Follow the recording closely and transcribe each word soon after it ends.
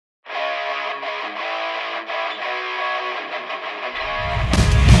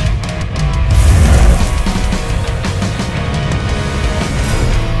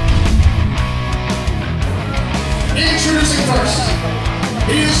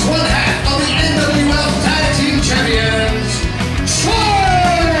He's one half of the NWF Tag Team Champions, Trice!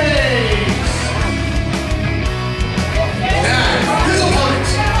 And his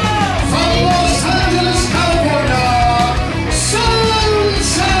opponent, from Los Angeles, California,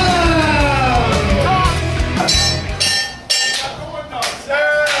 Samson!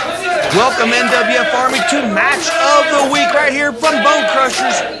 Welcome, NWF Army, to Match of the Week right here from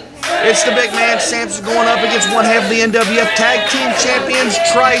Bonekrushers. It's the big man, Samson, going up against one half of the NWF Tag Team Champions,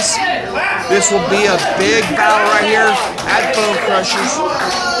 Trice. This will be a big battle right here at Bonekrushers.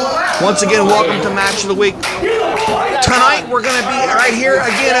 Once again, welcome to Match of the Week. Tonight, we're going to be right here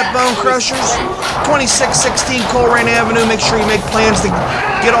again at Bonekrushers, 2616 Colerain Avenue. Make sure you make plans to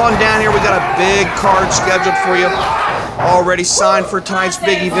get on down here. We got a big card scheduled for you. Already signed for tonight's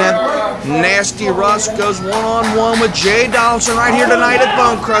big event. Nasty Russ goes one-on-one with Jay Donaldson right here tonight at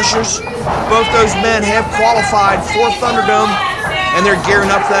Bonekrushers. Both those men have qualified for Thunderdome, and they're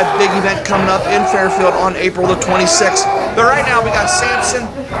gearing up for that big event coming up in Fairfield on April the 26th. But right now we got Samson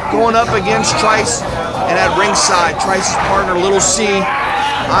going up against Trice, and at ringside, Trice's partner, Little C.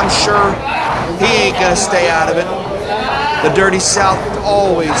 I'm sure he ain't gonna stay out of it. The Dirty South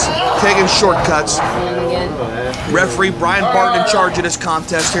always taking shortcuts. Referee Brian Barton in charge of this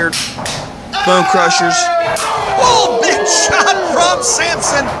contest here at Bonekrushers. Oh, big shot from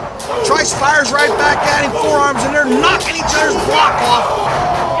Samson. Trice fires right back at him, forearms, and they're knocking each other's block off.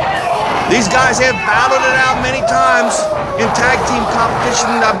 These guys have battled it out many times in tag team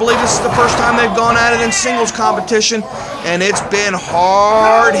competition. I believe this is the first time they've gone at it in singles competition, and it's been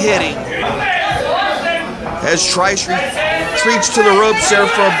hard hitting. As Trice retreats to the ropes there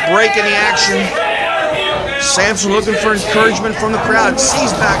for a break in the action. Samson looking for encouragement from the crowd.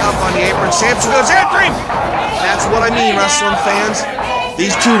 C's back up on the apron. Samson goes after him. That's what I mean, wrestling fans.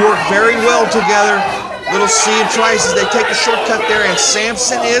 These two work very well together. Little C and Trice as they take a shortcut there, and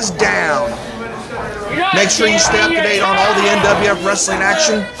Samson is down. Make sure you stay up to date on all the NWF wrestling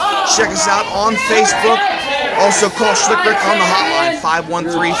action. Check us out on Facebook. Also call Slick Rick on the hotline,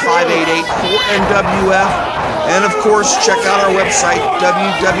 513-588-4NWF. And of course, check out our website,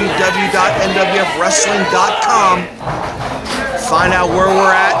 www.nwfwrestling.com. Find out where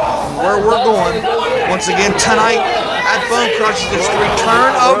we're at, where we're going. Once again, tonight at Bonekrushers, it's the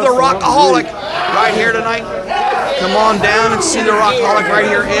return of the Rockaholic right here tonight. Come on down and see the Rockaholic right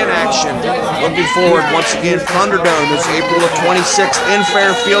here in action. Looking forward, once again, Thunderdome is April the 26th in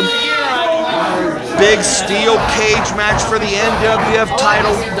Fairfield. Big steel cage match for the NWF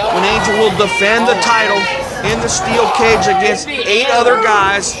title, when Angel will defend the title in the steel cage against 8 other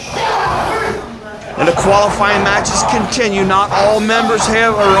guys. And the qualifying matches continue. Not all members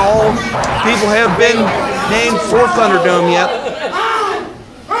have, or all people have been named for Thunderdome yet.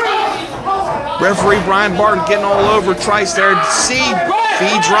 Referee Brian Barton getting all over Trice there. C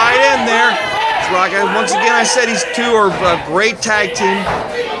feeds right in there. Once again, I said these two are a great tag team.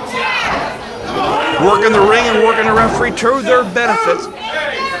 Working the ring and working the referee to their benefits.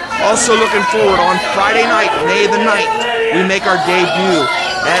 Also looking forward, on Friday night, May the 9th, we make our debut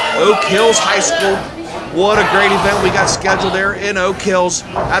at Oak Hills High School. What a great event we got scheduled there in Oak Hills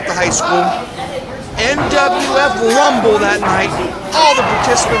at the high school. NWF Rumble that night. All the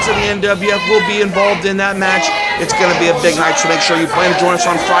participants of the NWF will be involved in that match. It's going to be a big night, so make sure you plan to join us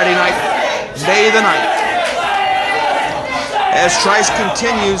on Friday night, May the 9th. As Trice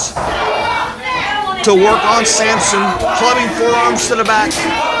continues to work on Samson, clubbing forearms to the back.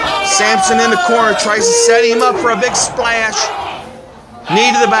 Samson in the corner. Trice is setting him up for a big splash.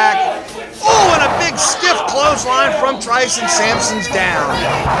 Knee to the back. Oh, and a big stiff clothesline from Trice, and Samson's down.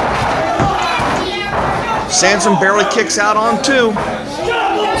 Samson barely kicks out on 2.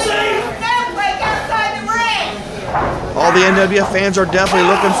 All the NWF fans are definitely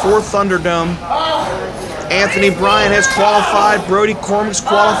looking for Thunderdome. Anthony Bryan has qualified. Brody Cormick's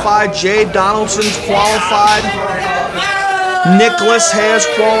qualified. Jay Donaldson's qualified. Nicholas has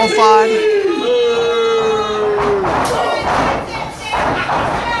qualified.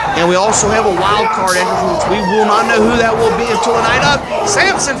 And we also have a wild card entrance, which we will not know who that will be until the night of.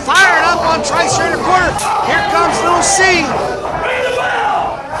 Samson firing up on Trice here in the corner. Here comes Little C.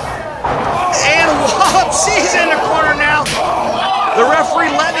 And whoop, C's in the corner now. The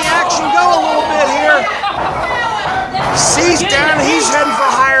referee letting the action go a little bit here. C's down, he's heading for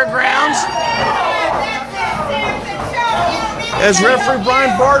higher grounds. As referee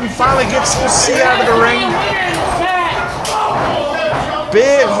Brian Barton finally gets the C out of the ring.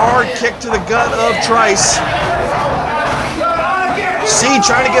 Big hard kick to the gut of Trice. C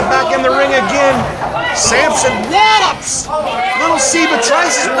trying to get back in the ring again. Samson wallops Little C, but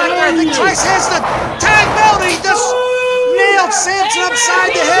Trice is back there. I think Trice has the tag belt, and he just nailed out. Samson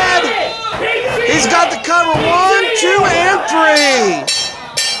upside the head. He's got the cover. 1, 2, and 3.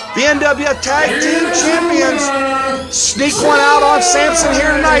 The NWF Tag Team Champions sneak one out on Samson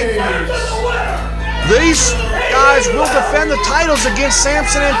here tonight. These guys will defend the titles against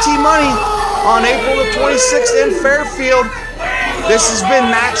Samson and T-Money on April the 26th in Fairfield. This has been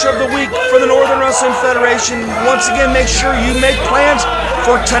Match of the Week for the Northern Wrestling Federation. Once again, make sure you make plans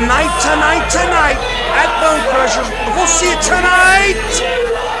for tonight at Bonekrushers. We'll see you tonight.